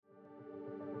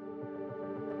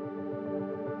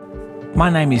My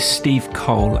name is Steve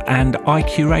Cole and I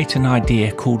curate an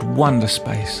idea called Wonder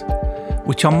Space,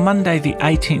 which on Monday the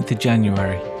 18th of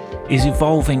January is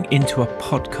evolving into a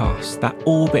podcast that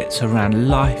orbits around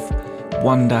life,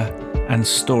 wonder and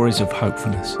stories of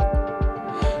hopefulness.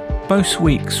 Most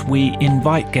weeks we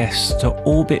invite guests to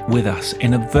orbit with us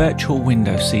in a virtual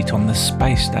window seat on the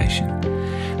space station,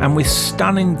 and with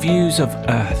stunning views of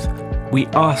Earth we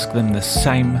ask them the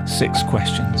same 6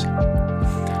 questions.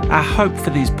 Our hope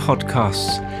for these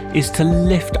podcasts is to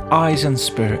lift eyes and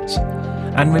spirits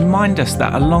and remind us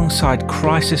that alongside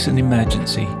crisis and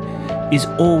emergency is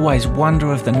always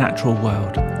wonder of the natural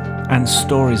world and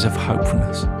stories of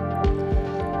hopefulness.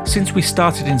 Since we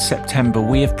started in September,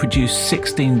 we have produced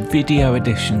 16 video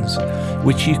editions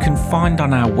which you can find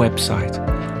on our website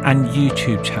and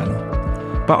YouTube channel.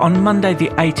 But on Monday the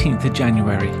 18th of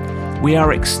January, we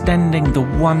are extending the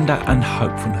wonder and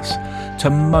hopefulness to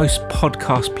most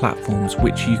podcast platforms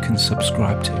which you can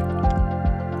subscribe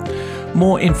to.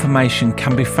 More information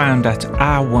can be found at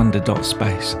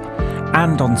ourwonder.space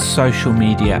and on social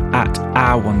media at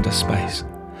ourwonderspace.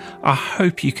 I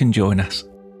hope you can join us.